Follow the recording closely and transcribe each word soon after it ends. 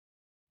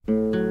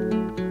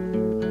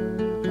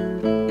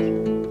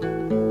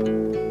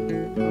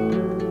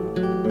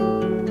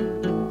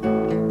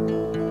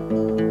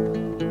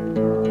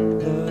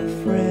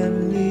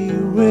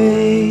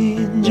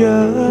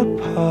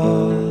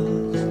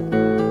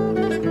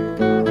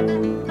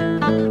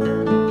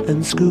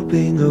man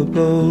scooping a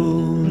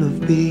bowl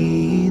of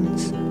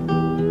beans,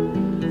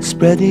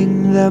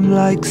 spreading them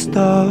like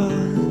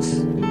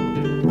stars,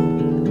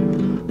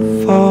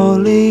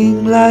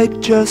 falling like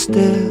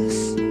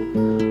justice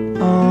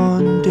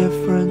on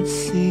different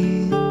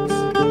scenes.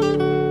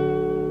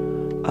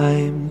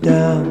 I'm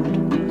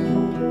damned,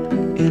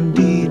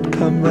 indeed,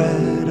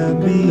 comrade, I'm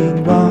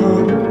being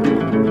bombed,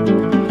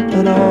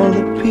 and all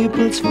the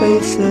people's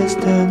faces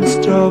turn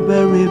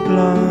strawberry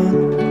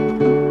blonde.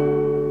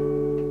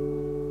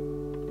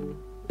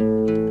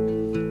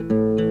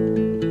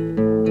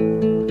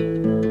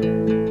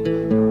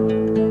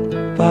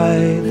 By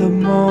the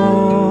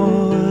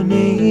morning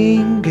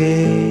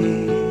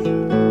gate,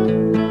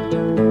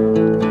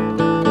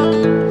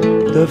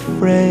 the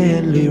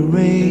friendly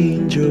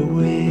ranger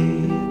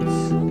waits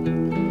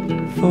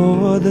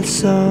for the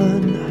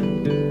sun,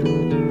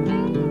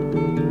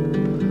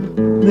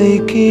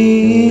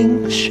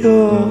 making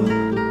sure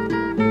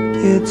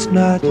it's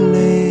not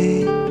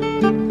late.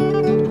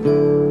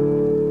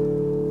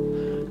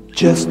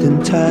 Just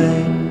in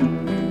time,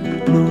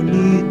 no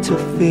need to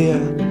fear,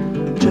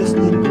 just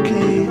in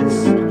case,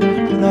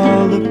 and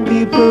all the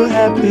people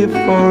happy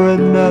for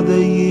another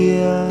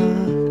year.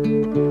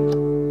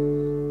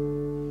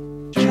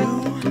 Due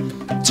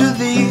to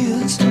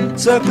these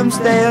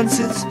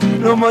circumstances,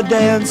 no more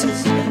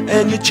dances,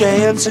 and your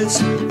chances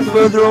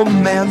for the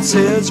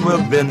romances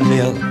will be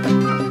nil,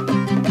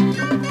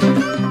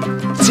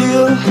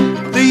 till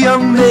the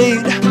young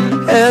maid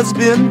has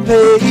been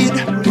paid.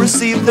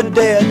 Receive the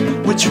debt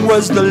which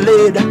was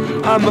delayed.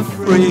 I'm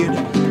afraid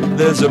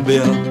there's a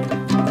bill.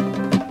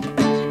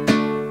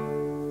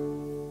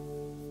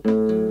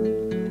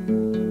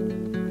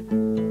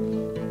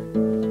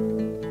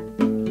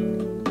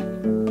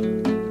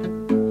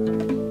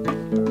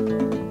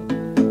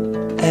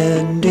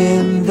 And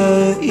in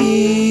the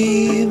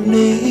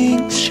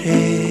evening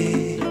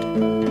shade,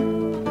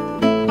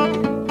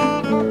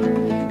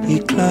 he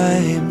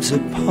climbs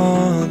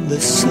upon the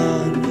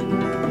sun,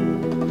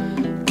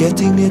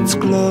 getting its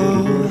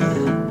glow,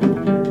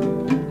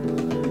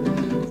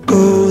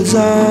 goes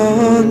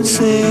on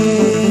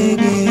singing